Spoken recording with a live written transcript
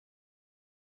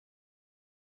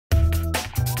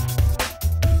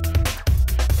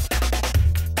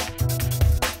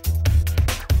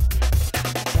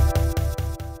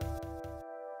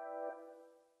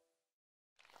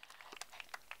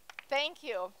Thank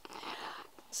you.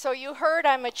 So you heard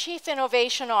I'm a Chief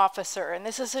Innovation Officer, and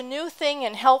this is a new thing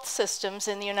in health systems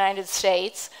in the United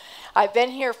States. I've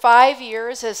been here 5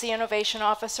 years as the Innovation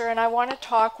Officer, and I want to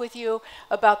talk with you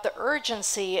about the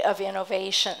urgency of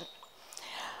innovation.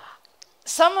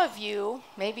 Some of you,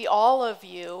 maybe all of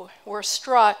you, were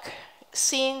struck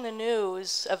seeing the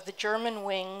news of the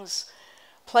Germanwings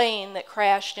plane that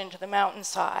crashed into the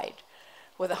mountainside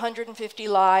with 150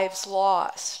 lives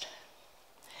lost.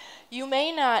 You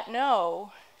may not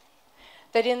know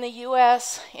that in the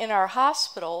US, in our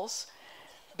hospitals,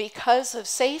 because of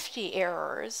safety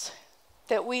errors,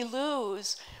 that we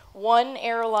lose one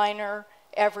airliner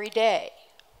every day.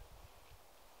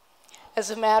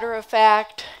 As a matter of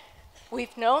fact,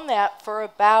 we've known that for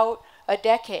about a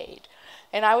decade.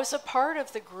 And I was a part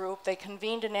of the group. They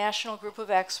convened a national group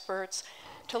of experts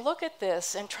to look at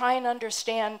this and try and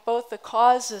understand both the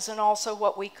causes and also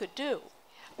what we could do.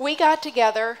 We got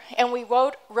together and we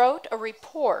wrote a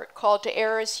report called To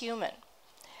Err is Human.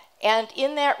 And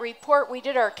in that report, we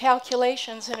did our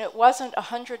calculations, and it wasn't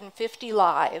 150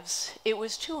 lives. It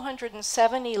was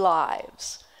 270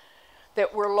 lives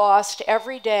that were lost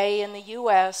every day in the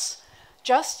US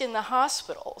just in the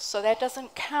hospitals. So that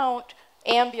doesn't count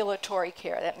ambulatory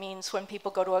care. That means when people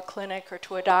go to a clinic or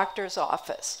to a doctor's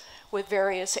office with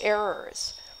various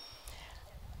errors.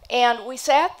 And we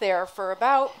sat there for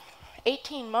about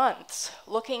 18 months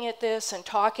looking at this and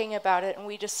talking about it, and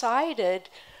we decided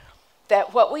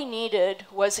that what we needed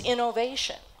was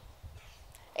innovation.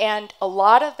 And a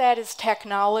lot of that is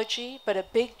technology, but a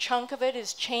big chunk of it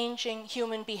is changing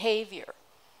human behavior.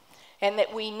 And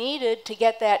that we needed to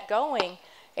get that going.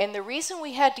 And the reason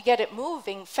we had to get it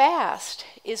moving fast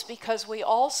is because we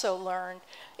also learned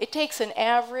it takes an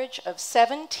average of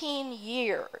 17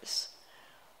 years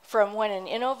from when an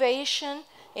innovation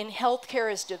in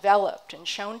healthcare is developed and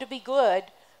shown to be good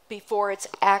before it's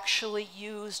actually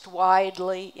used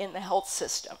widely in the health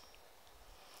system.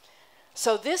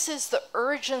 So this is the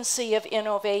urgency of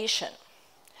innovation.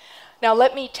 Now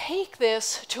let me take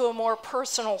this to a more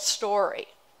personal story.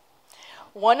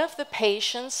 One of the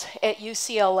patients at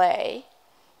UCLA,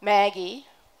 Maggie,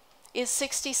 is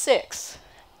 66.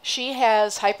 She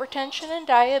has hypertension and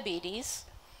diabetes,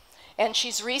 and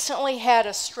she's recently had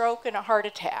a stroke and a heart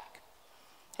attack.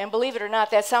 And believe it or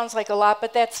not, that sounds like a lot,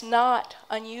 but that's not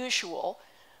unusual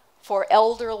for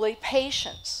elderly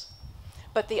patients.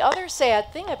 But the other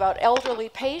sad thing about elderly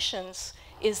patients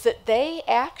is that they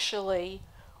actually,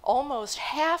 almost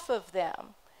half of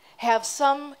them, have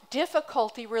some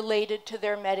difficulty related to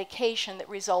their medication that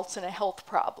results in a health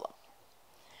problem.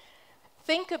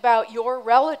 Think about your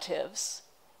relatives,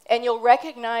 and you'll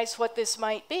recognize what this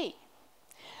might be.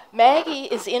 Maggie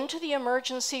is into the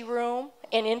emergency room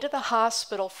and into the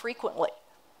hospital frequently.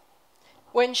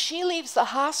 When she leaves the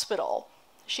hospital,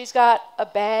 she's got a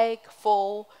bag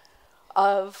full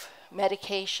of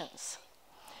medications.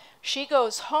 She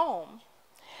goes home,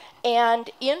 and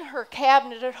in her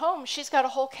cabinet at home, she's got a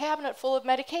whole cabinet full of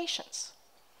medications.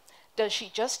 Does she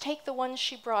just take the ones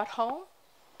she brought home?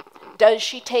 Does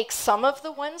she take some of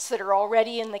the ones that are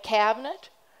already in the cabinet?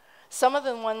 Some of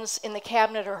the ones in the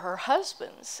cabinet are her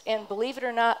husband's, and believe it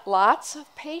or not, lots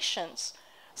of patients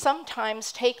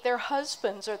sometimes take their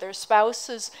husband's or their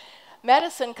spouse's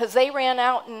medicine because they ran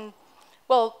out and,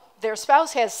 well, their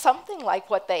spouse has something like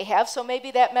what they have, so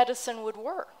maybe that medicine would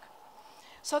work.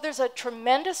 So there's a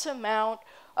tremendous amount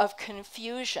of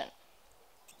confusion.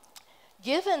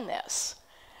 Given this,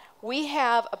 we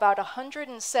have about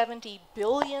 $170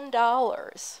 billion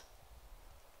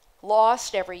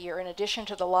lost every year in addition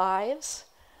to the lives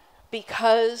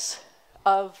because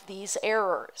of these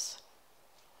errors.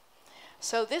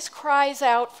 So this cries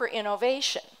out for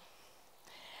innovation.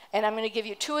 And I'm going to give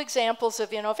you two examples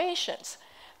of innovations.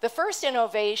 The first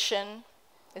innovation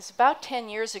is about 10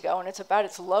 years ago, and it's about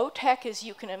as low-tech as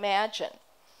you can imagine.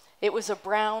 It was a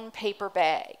brown paper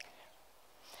bag.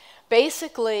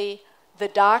 Basically, the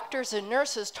doctors and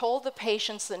nurses told the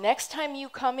patients, the next time you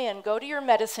come in, go to your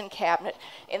medicine cabinet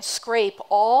and scrape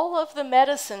all of the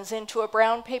medicines into a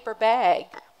brown paper bag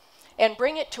and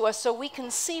bring it to us so we can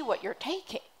see what you're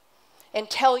taking and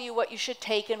tell you what you should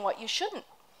take and what you shouldn't.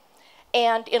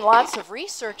 And in lots of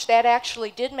research, that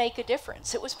actually did make a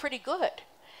difference. It was pretty good.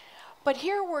 But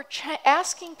here we're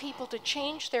asking people to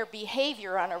change their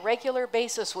behavior on a regular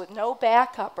basis with no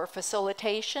backup or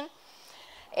facilitation.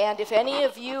 And if any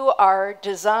of you are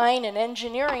design and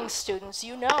engineering students,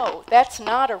 you know that's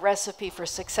not a recipe for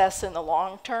success in the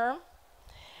long term.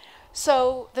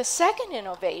 So the second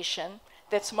innovation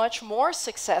that's much more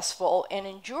successful and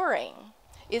enduring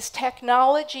is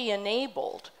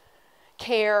technology-enabled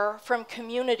care from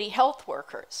community health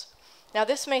workers. Now,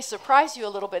 this may surprise you a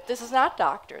little bit. This is not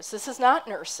doctors. This is not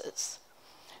nurses.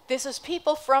 This is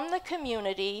people from the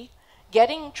community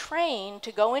getting trained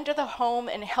to go into the home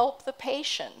and help the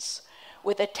patients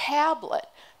with a tablet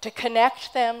to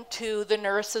connect them to the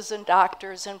nurses and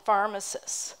doctors and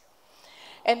pharmacists.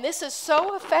 And this is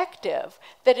so effective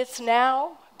that it's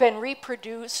now been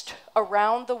reproduced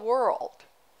around the world.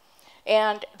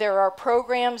 And there are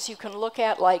programs you can look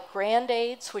at like Grand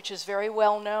Aids, which is very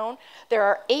well known. There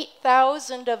are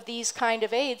 8,000 of these kind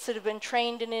of aides that have been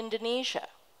trained in Indonesia.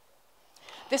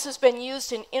 This has been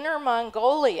used in Inner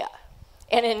Mongolia.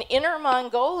 And in Inner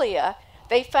Mongolia,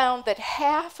 they found that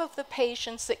half of the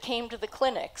patients that came to the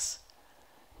clinics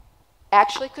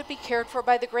actually could be cared for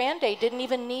by the Grand Aid, didn't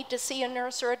even need to see a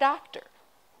nurse or a doctor.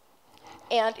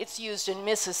 And it's used in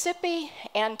Mississippi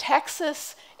and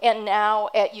Texas and now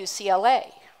at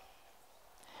UCLA.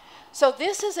 So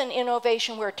this is an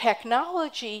innovation where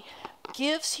technology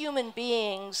gives human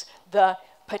beings the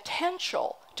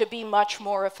potential to be much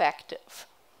more effective.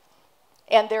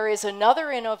 And there is another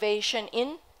innovation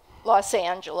in Los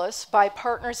Angeles by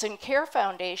Partners in Care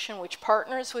Foundation, which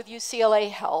partners with UCLA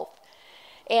Health,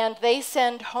 and they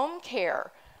send home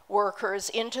care workers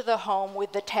into the home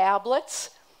with the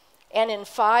tablets. And in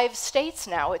 5 states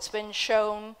now, it's been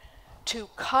shown to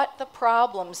cut the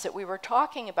problems that we were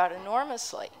talking about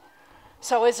enormously.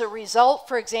 So as a result,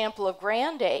 for example, of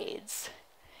Grand Aids,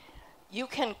 you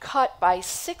can cut by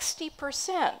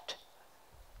 60%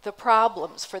 the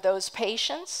problems for those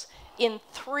patients in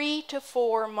 3 to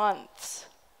 4 months.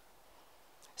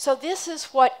 So this is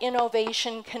what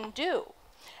innovation can do.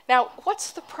 Now,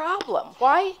 what's the problem?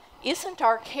 Why isn't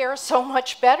our care so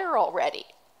much better already?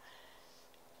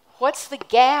 What's the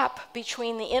gap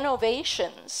between the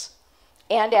innovations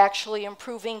and actually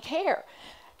improving care?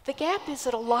 The gap is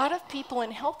that a lot of people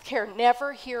in healthcare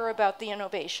never hear about the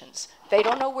innovations. They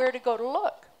don't know where to go to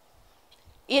look.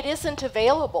 It isn't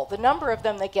available. The number of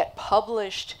them that get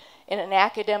published in an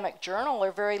academic journal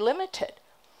are very limited.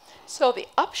 So the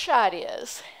upshot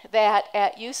is that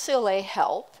at UCLA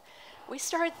Health, we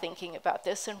started thinking about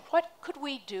this and what could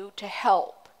we do to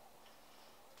help?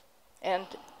 And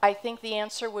I think the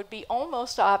answer would be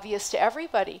almost obvious to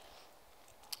everybody.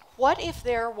 What if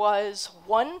there was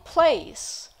one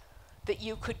place that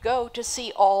you could go to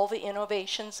see all the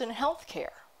innovations in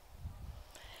healthcare?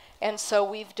 And so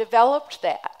we've developed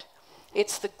that.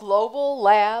 It's the Global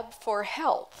Lab for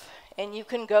Health. And you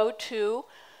can go to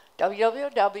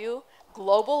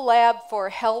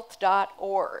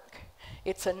www.globallabforhealth.org.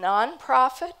 It's a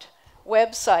nonprofit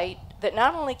website that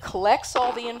not only collects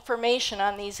all the information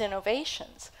on these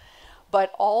innovations,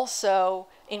 but also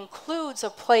includes a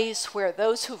place where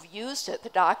those who've used it, the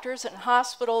doctors and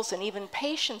hospitals and even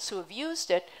patients who have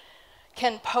used it,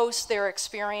 can post their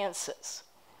experiences.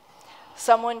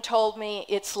 Someone told me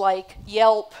it's like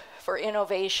Yelp for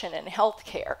innovation in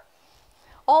healthcare.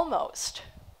 Almost.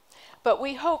 But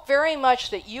we hope very much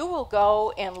that you will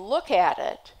go and look at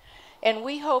it, and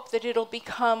we hope that it'll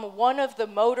become one of the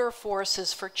motor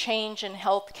forces for change in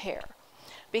healthcare,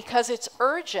 because it's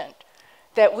urgent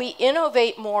that we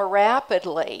innovate more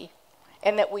rapidly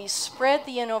and that we spread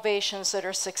the innovations that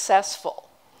are successful.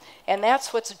 And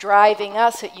that's what's driving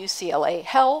us at UCLA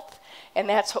Health, and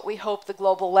that's what we hope the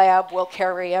Global Lab will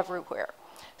carry everywhere.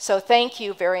 So thank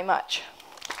you very much.